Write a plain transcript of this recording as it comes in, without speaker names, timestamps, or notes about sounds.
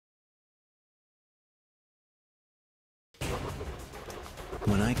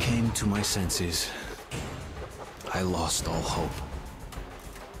When I came to my senses, I lost all hope.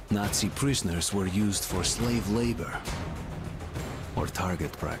 Nazi prisoners were used for slave labor or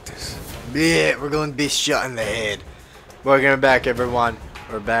target practice. Yeah, we're going to be shot in the head. Welcome back, everyone.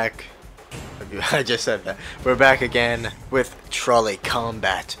 We're back. I just said that. We're back again with Trolley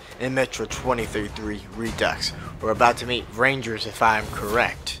Combat in Metro 2033 Redux. We're about to meet Rangers, if I'm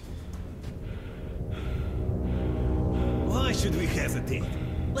correct. Why should we hesitate?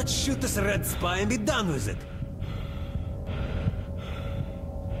 Let's shoot this red spy and be done with it.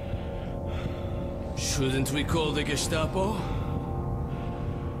 Shouldn't we call the Gestapo?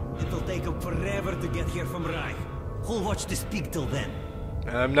 It'll take them forever to get here from Reich. Who'll watch this pig till then?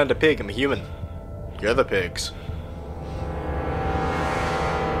 I'm not a pig, I'm a human. You're the pigs.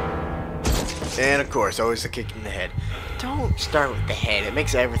 And of course, always the kick in the head. Don't start with the head, it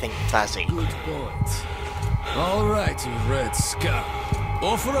makes everything fuzzy. Good point. All right, you red scum.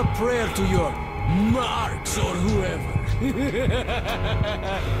 Offer a prayer to your Marx or whoever.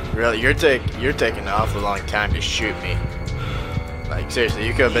 Really, you're taking an awful long time to shoot me. Like seriously,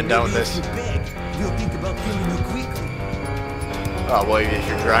 you could have been done with this. We'll think about killing you quickly. Oh well, if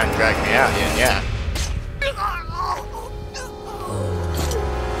you're trying to drag me out, yeah.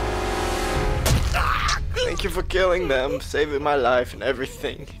 Thank you for killing them, saving my life and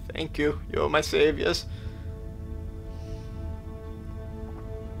everything. Thank you. You're my saviors.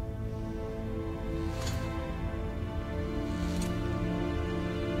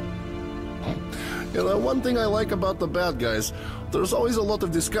 You know, one thing I like about the bad guys, there's always a lot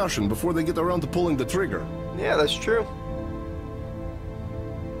of discussion before they get around to pulling the trigger. Yeah, that's true.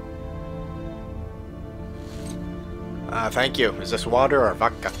 Thank you. Is this water or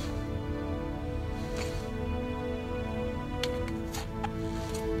vodka?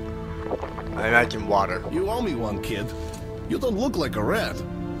 I imagine water. You owe me one, kid. You don't look like a rat.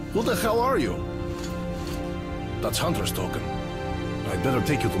 Who the hell are you? That's Hunter's token. I'd better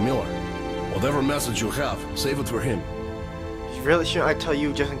take you to Miller. Whatever message you have, save it for him. Really, shouldn't I tell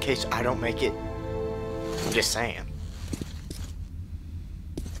you just in case I don't make it? I'm just saying.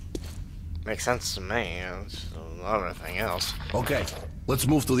 Makes sense to me. It's everything else. Okay, let's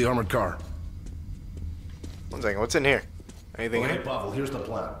move to the armored car. One second, what's in here? Anything in Okay, here? Pavel, here's the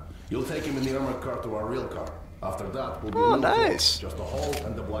plan. You'll take him in the armored car to our real car. After that, we'll be Oh, moved forward. nice. Just the hall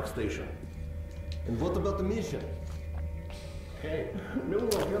and the black station. And what about the mission? Hey, Miller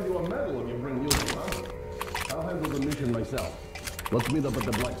will hand you a medal if you bring music, huh? I'll handle the mission myself. Let's meet up at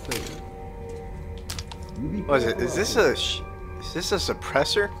the black station. What is it? Is this a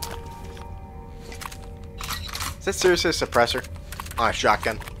suppressor? Is that seriously a suppressor on a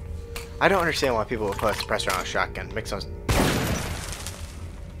shotgun? I don't understand why people would put a suppressor on a shotgun. Makes no sense.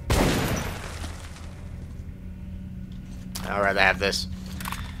 I'd rather have this.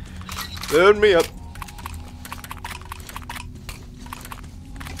 Load me up.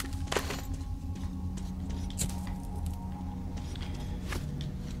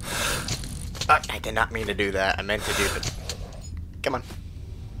 Oh, I did not mean to do that. I meant to do it. Come on.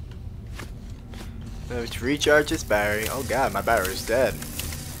 Let's recharge this battery. Oh god, my battery's dead.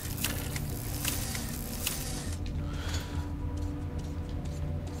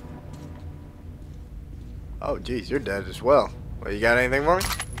 Oh geez, you're dead as well. Well, you got anything for me?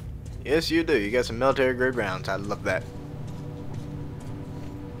 Yes, you do. You got some military grade rounds. I love that.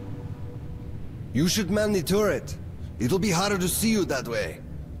 You should man the turret. It'll be harder to see you that way.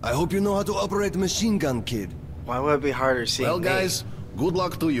 I hope you know how to operate a machine gun, kid. Why would it be harder to see Well, me? guys, good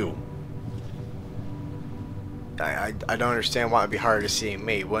luck to you. I don't understand why it'd be harder to see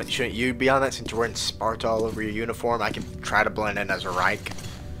me. Shouldn't you be on that since you're wearing Sparta all over your uniform? I can try to blend in as a Reich.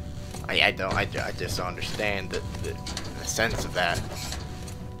 I just don't understand the sense of that.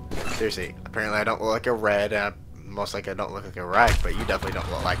 Seriously, apparently I don't look like a red, and most likely I don't look like a Reich, but you definitely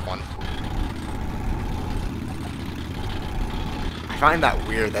don't look like one. I find that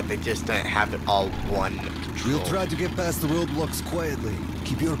weird that they just didn't have it all one control. We'll try to get past the roadblocks quietly.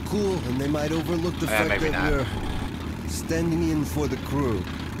 Keep your cool, and they might overlook the fact maybe that not. we're standing in for the crew.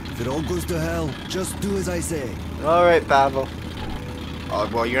 If it all goes to hell, just do as I say. Alright, Pavel. Oh,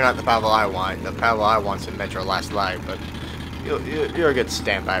 well, you're not the Pavel I want. The Pavel I want's in Metro Last Light, but you're a good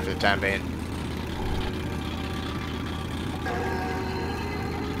standby for the time being.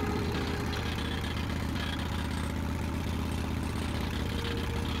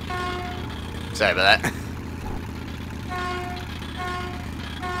 Sorry about that.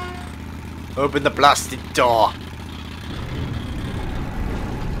 Open the blasted door.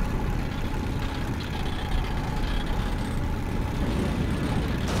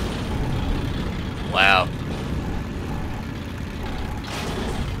 Wow.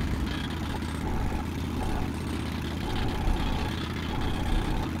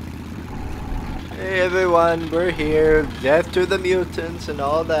 everyone, we're here. Death to the mutants and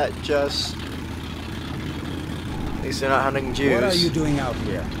all that just... At least they're not hunting Jews. What are you doing out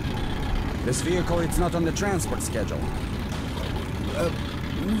here? This vehicle is not on the transport schedule.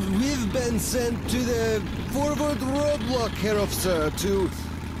 We've been sent to the forward roadblock here, officer, to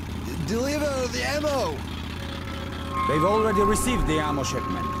deliver the ammo. They've already received the ammo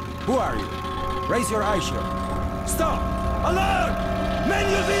shipment. Who are you? Raise your eye shield. Stop! Alert!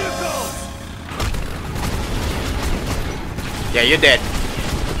 Man your vehicles! Yeah, you're dead.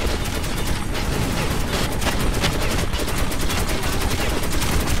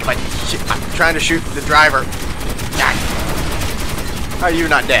 Come on, I'm trying to shoot the driver. God. How are you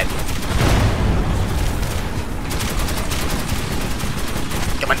not dead?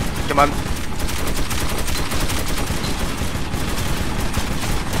 Come on, come on.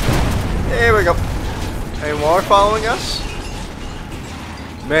 There we go. Any more following us?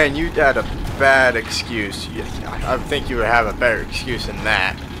 Man, you had a bad excuse. I think you would have a better excuse than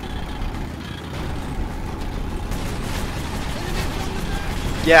that.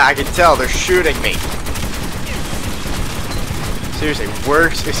 Yeah, I can tell. They're shooting me. Seriously,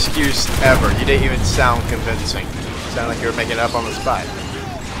 worst excuse ever. You didn't even sound convincing. You sound like you were making it up on the spot.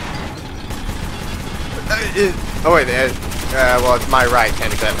 Oh wait, well, it's my right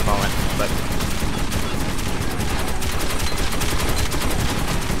technically at the moment, but...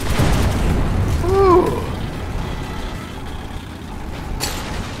 Whew.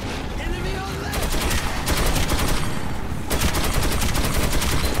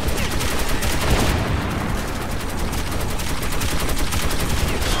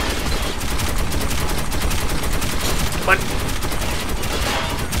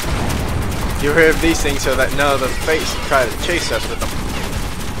 You hear of these things so that none of the fates try to chase us with them.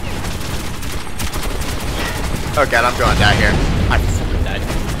 Oh god, I'm going down here. I fucking died.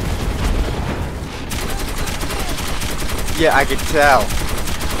 Yeah, I can tell.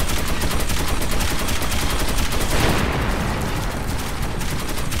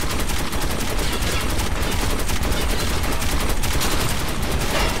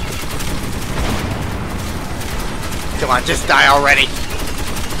 Come on, just die already.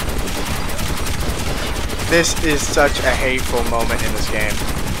 This is such a hateful moment in this game.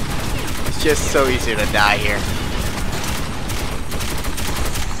 It's just so easy to die here.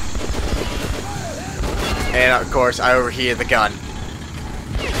 And of course, I overheated the gun.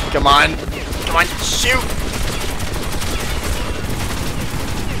 Come on. Come on, shoot!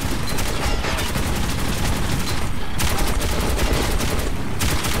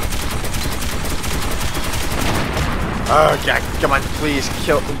 Oh god, come on, please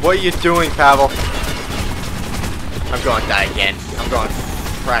kill. What are you doing, Pavel? I'm going to die again. I'm going to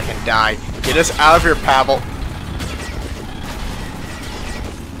fracking die. Get us out of here, Pavel.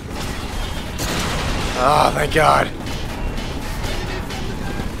 Oh my god.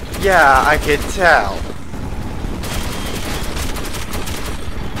 Yeah, I could tell.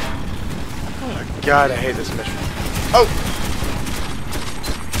 Oh my god, I hate this mission. Oh!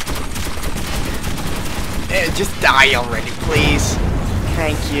 Just die already, please.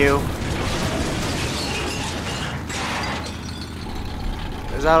 Thank you.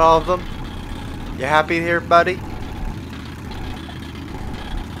 Is that all of them? You happy here, buddy?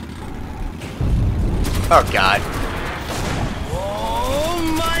 Oh god. Oh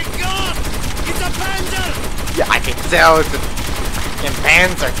my god! It's a panzer! Yeah, I can tell it's a fucking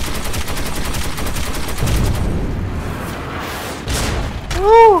panzer.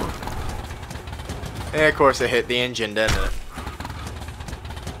 Woo! And of course it hit the engine, didn't it?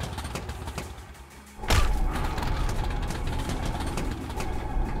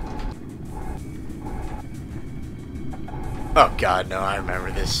 Oh god, no, I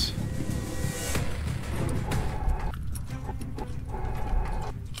remember this.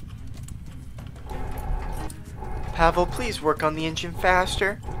 Pavel, please work on the engine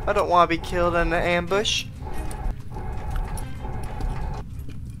faster. I don't want to be killed in an ambush.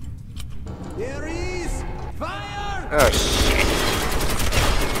 There is fire! Oh shit.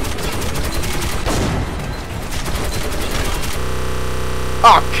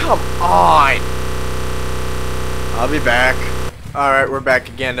 Oh, come on! I'll be back. Alright, we're back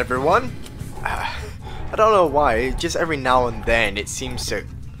again, everyone. I don't know why, just every now and then it seems to...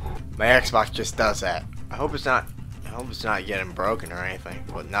 My Xbox just does that. I hope it's not getting broken or anything.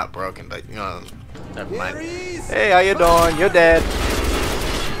 Well, not broken, but, you know, never mind. Hey, how you doing? You're dead.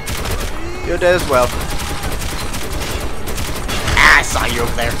 You're dead as well. Ah, I saw you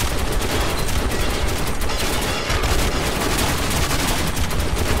over there.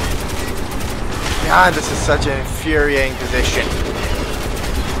 God, this is such an infuriating position.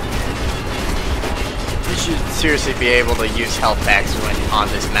 should seriously be able to use health packs when on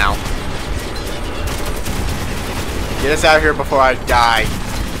this mount. Get us out of here before I die.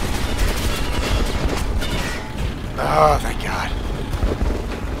 Oh, thank God.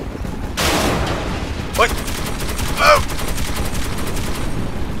 What? Oh!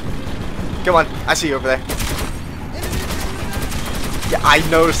 Come on, I see you over there. Yeah, I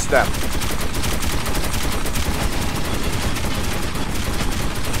noticed them.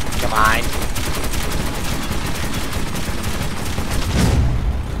 Come on.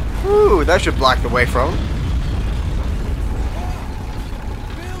 Ooh, that should block the way from him.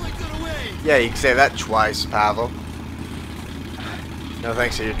 Yeah, you can say that twice, Pavel. No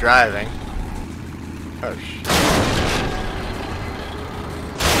thanks to your driving. Oh, shit.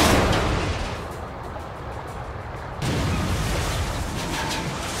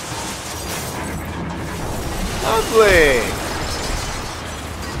 Lovely!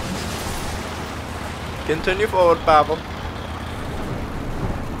 Continue forward, Pavel.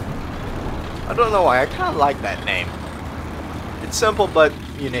 I don't know why, I kind of like that name. It's simple but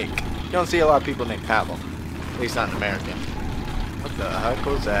unique. You don't see a lot of people named Pavel. At least not in America. What the heck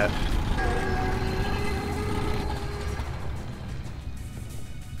was that?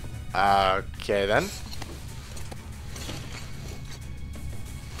 Okay then.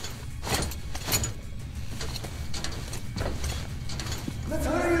 Let's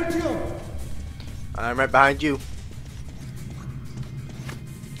hurry, Artyom! I'm right behind you.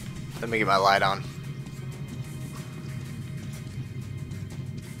 Let me get my light on.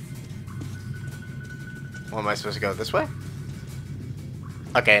 Well, am I supposed to go this way?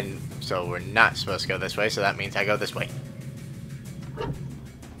 Okay, so we're not supposed to go this way, so that means I go this way.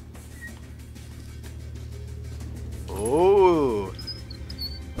 Ooh.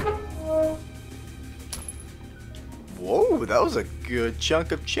 Whoa, that was a good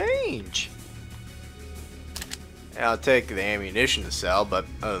chunk of change. Yeah, I'll take the ammunition to sell, but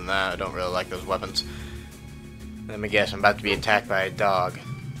other than that, I don't really like those weapons. Let me guess, I'm about to be attacked by a dog.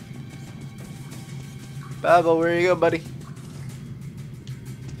 Pavel, where you go, buddy?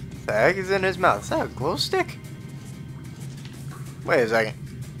 What the heck is in his mouth? Is that a glow stick? Wait a second.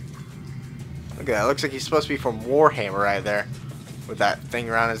 Okay, that looks like he's supposed to be from Warhammer right there. With that thing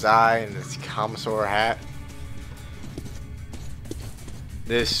around his eye and this commissar hat.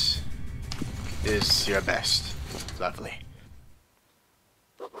 This is your best. Lovely.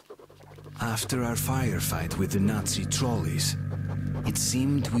 After our firefight with the Nazi trolleys, it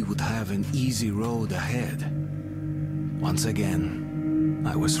seemed we would have an easy road ahead. Once again,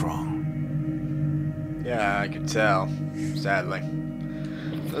 I was wrong. Yeah, I could tell. Sadly.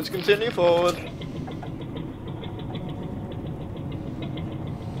 Let's continue forward.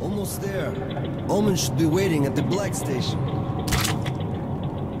 Almost there. Bowman should be waiting at the Black Station.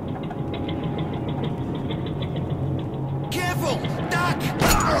 Careful! Duck!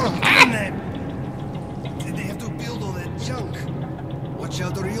 Damn it! Did they have to build all that junk? Watch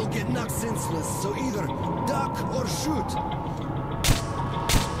out or you'll get knocked senseless, so either duck or shoot.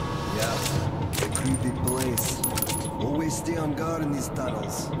 Yeah, a creepy place. Always stay on guard in these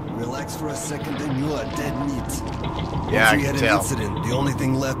tunnels. Relax for a second and you are dead meat. Yeah, I we can had tell. an incident, the only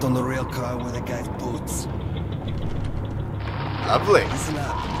thing left on the rail car were the guy's boots. Lovely. Listen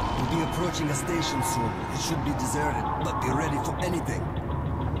up. We'll be approaching a station soon. It should be deserted, but be ready for anything.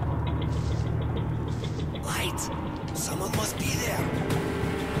 Light! Someone must be there.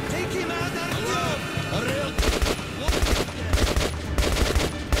 Take him out, Artyom!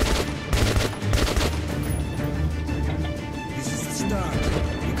 This is the start.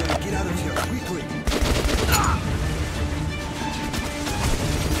 We gotta get out of here quickly.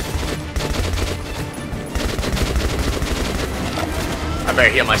 I better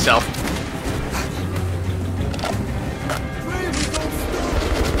heal myself.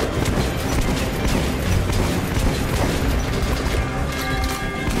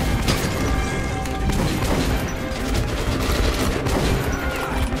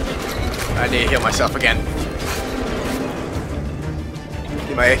 I need to heal myself again.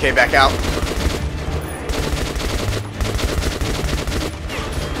 Get my AK back out.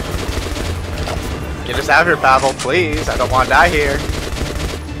 Get us out of here, Pavel, please. I don't want to die here.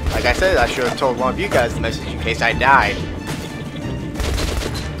 Like I said, I should have told one of you guys the message in case I died.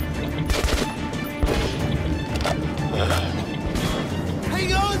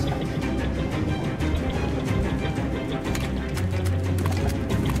 Hang on!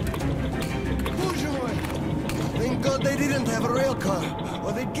 Bonjour! Thank God they didn't have a rail car,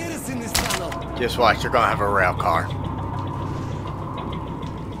 or they'd get us in this tunnel. Just watch, you're gonna have a rail car.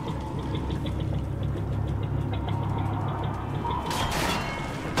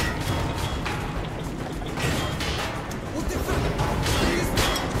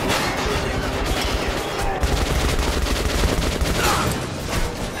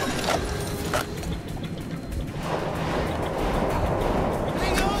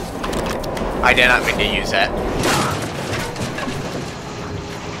 I did not mean to use that.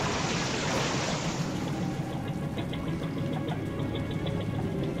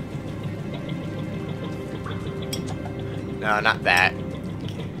 No, not that.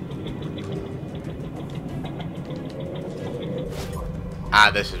 Ah,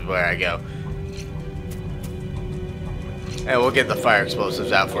 this is where I go. And we'll get the fire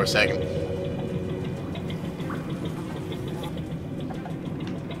explosives out for a second.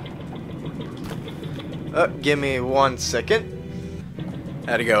 Give me 1 second.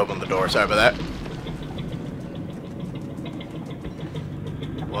 Had to go open the door, sorry about that.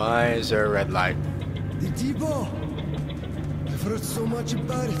 Why is there a red light? The depot. I've heard so much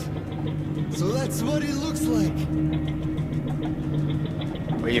about it. So that's what it looks like.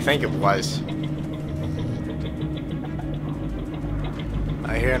 What do you think it was?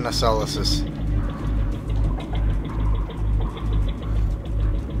 I hear Nasolasis.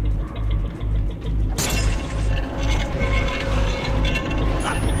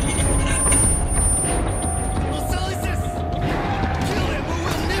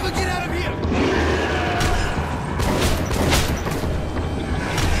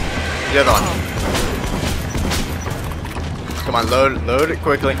 The other one. Come on, load it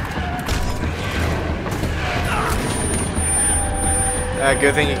quickly.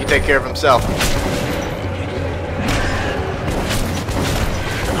 Good thing he can take care of himself.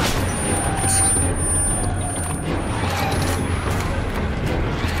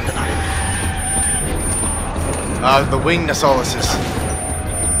 The wing Nasolasis.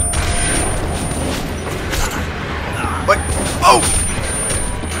 What? Oh!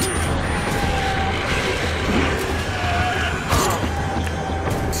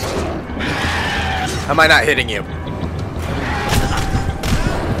 Am I not hitting you?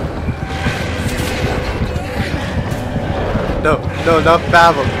 No, not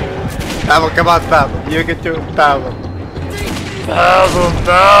Pavel. Pavel, come on, Pavel. You can do it, Pavel. Pavel,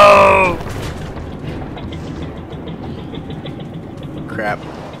 no! Crap.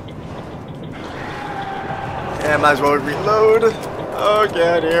 Yeah, might as well reload. Oh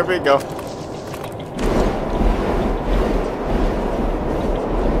god, here we go.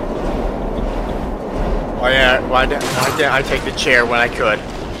 Oh yeah, why didn't I take the chair when I could?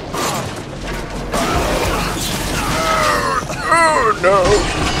 Oh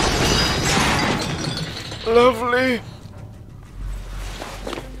no! Lovely.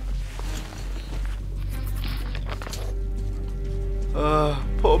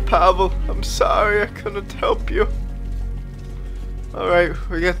 Poor Pavel. I'm sorry I couldn't help you. Alright,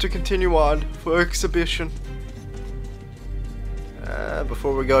 we got to continue on for exhibition.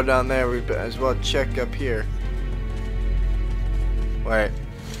 Before we go down there, we as well check up here. Wait.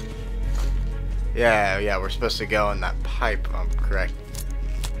 Yeah, we're supposed to go in that pipe, if I'm correct.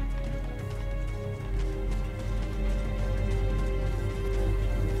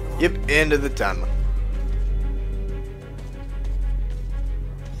 Yep, into the tunnel.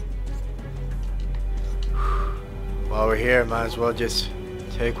 While we're here, might as well just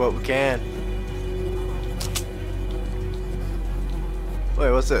take what we can.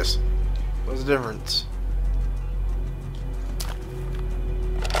 Wait, what's this? What's the difference?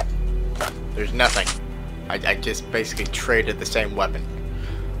 There's nothing. I just basically traded the same weapon.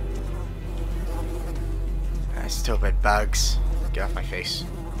 Stupid bugs. Get off my face.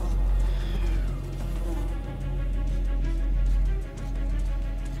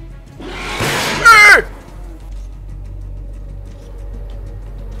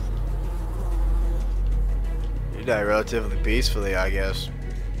 You die relatively peacefully, I guess.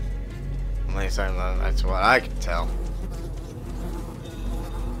 At least that's what I can tell.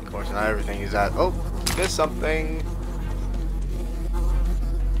 Of course, not everything is that. Oh, missed something.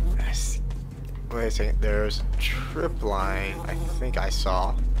 Wait a second. There's a trip line. I think I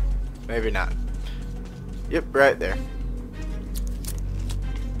saw. Maybe not. Yep, right there.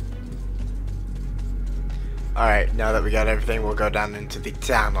 Alright, now that we got everything, we'll go down into the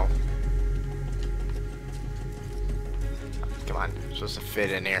tunnel. Come on, it's supposed to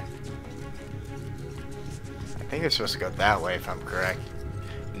fit in here. I think it's supposed to go that way if I'm correct.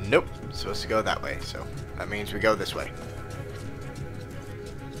 Nope, it's supposed to go that way, so that means we go this way.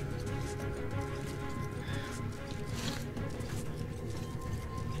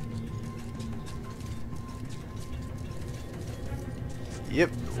 Yep,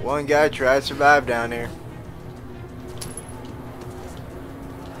 one guy tried to survive down here.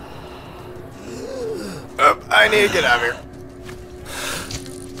 Oh, I need to get out of here.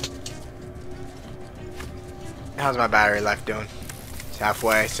 How's my battery life doing? It's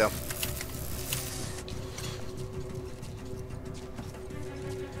halfway, so.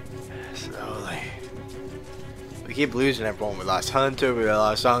 Slowly. We keep losing everyone. We lost Hunter, we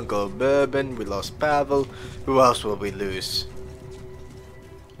lost Uncle Bourbon, we lost Pavel. Who else will we lose?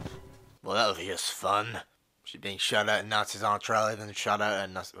 Well, that was just fun. She being shot at Nazis on Trolley, then shot at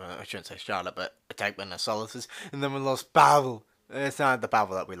and I shouldn't say shot at, but attacked by Nasolices, and then we lost Pavel. It's not the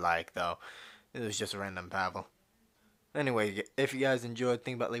Pavel that we like, though. It was just a random Pavel. Anyway, if you guys enjoyed,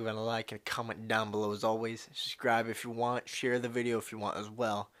 think about leaving a like and a comment down below as always. Subscribe if you want, share the video if you want as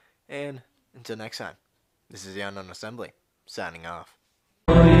well. And until next time, this is the Unknown Assembly, signing off.